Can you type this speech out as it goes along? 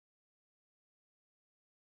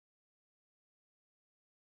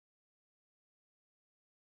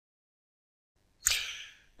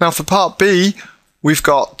Now for part B, we've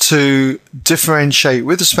got to differentiate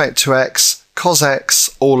with respect to x cos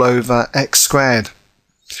x all over x squared.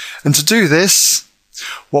 And to do this,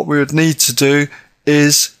 what we would need to do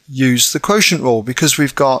is use the quotient rule, because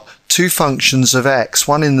we've got two functions of x,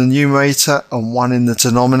 one in the numerator and one in the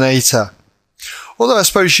denominator. Although I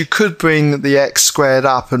suppose you could bring the x squared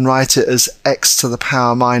up and write it as x to the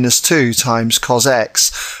power minus 2 times cos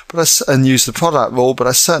x, and use the product rule, but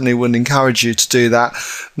I certainly wouldn't encourage you to do that.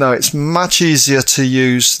 No, it's much easier to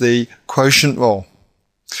use the quotient rule.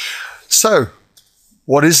 So,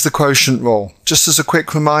 what is the quotient rule? Just as a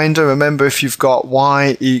quick reminder, remember if you've got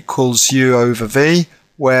y equals u over v,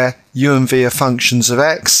 where u and v are functions of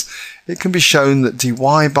x, it can be shown that dy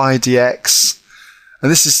by dx,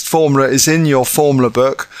 and this formula is in your formula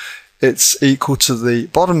book, it's equal to the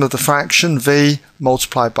bottom of the fraction, v,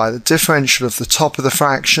 multiplied by the differential of the top of the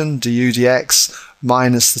fraction, du dx,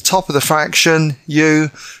 minus the top of the fraction, u,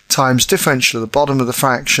 times differential of the bottom of the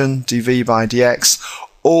fraction, dv by dx,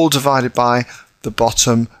 all divided by the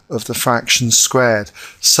bottom of the fraction squared.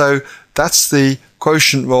 So that's the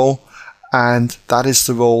quotient rule, and that is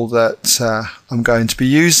the rule that I'm going to be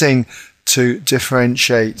using to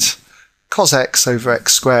differentiate cos x over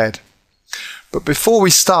x squared. But before we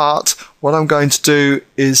start, what I'm going to do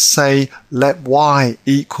is say let y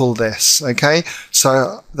equal this, okay?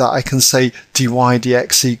 So that I can say dy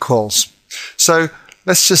dx equals. So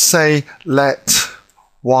let's just say let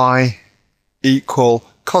y equal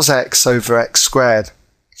cos x over x squared.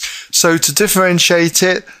 So to differentiate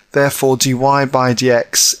it, therefore dy by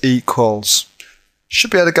dx equals.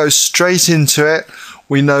 Should be able to go straight into it.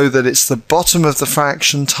 We know that it's the bottom of the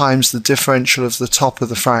fraction times the differential of the top of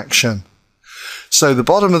the fraction. So the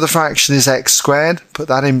bottom of the fraction is x squared, put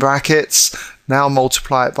that in brackets, now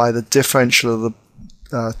multiply it by the differential of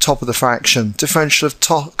the top of the fraction. Differential of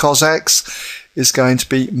cos x is going to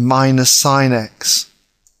be minus sin x.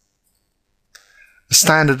 A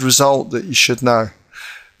standard result that you should know.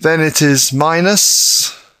 Then it is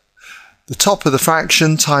minus the top of the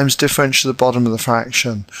fraction times differential of the bottom of the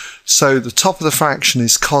fraction. So the top of the fraction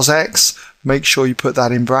is cos x. Make sure you put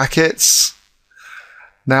that in brackets.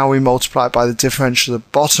 Now we multiply it by the differential of the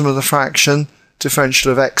bottom of the fraction.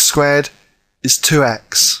 Differential of x squared is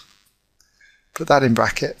 2x. Put that in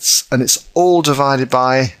brackets. And it's all divided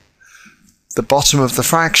by the bottom of the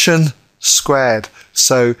fraction squared.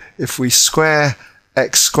 So if we square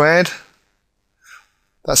x squared,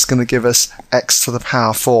 that's going to give us x to the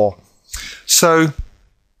power 4. So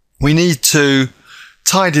we need to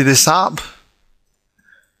tidy this up.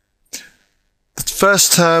 The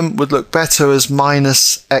first term would look better as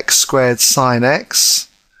minus x squared sine x,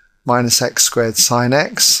 minus x squared sine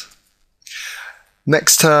x.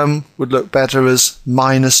 Next term would look better as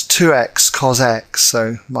minus 2x cos x,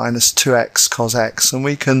 so minus 2x cos x, and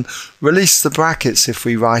we can release the brackets if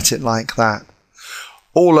we write it like that.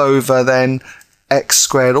 All over then x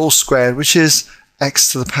squared all squared, which is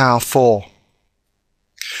x to the power 4.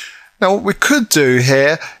 Now what we could do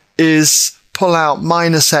here is pull out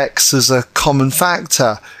minus x as a common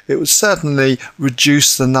factor. It would certainly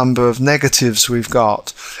reduce the number of negatives we've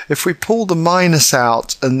got. If we pull the minus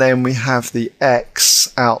out and then we have the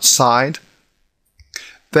x outside,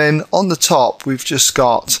 then on the top we've just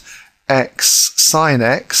got x sine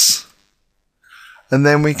x, and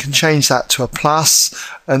then we can change that to a plus,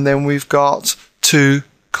 and then we've got 2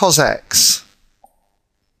 cos x.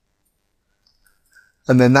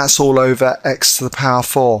 And then that's all over x to the power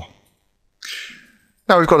 4.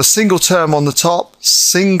 Now we've got a single term on the top,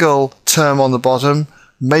 single term on the bottom,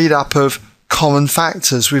 made up of common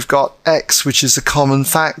factors. We've got x, which is a common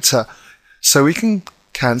factor, so we can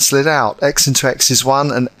cancel it out. X into x is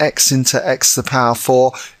 1, and x into x to the power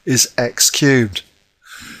 4 is x cubed.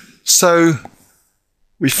 So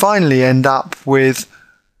we finally end up with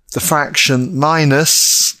the fraction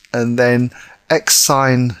minus, and then x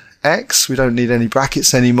sine x, we don't need any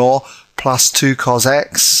brackets anymore, plus 2 cos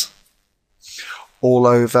x, all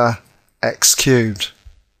over x cubed.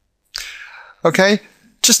 Okay,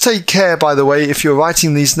 just take care, by the way, if you're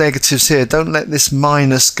writing these negatives here, don't let this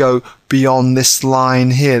minus go beyond this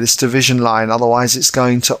line here, this division line, otherwise it's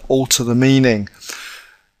going to alter the meaning.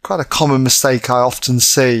 Quite a common mistake I often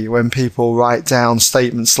see when people write down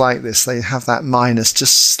statements like this. They have that minus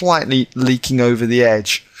just slightly leaking over the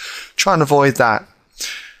edge. Try and avoid that.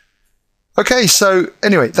 Okay, so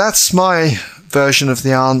anyway, that's my version of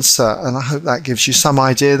the answer, and I hope that gives you some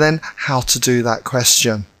idea then how to do that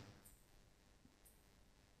question.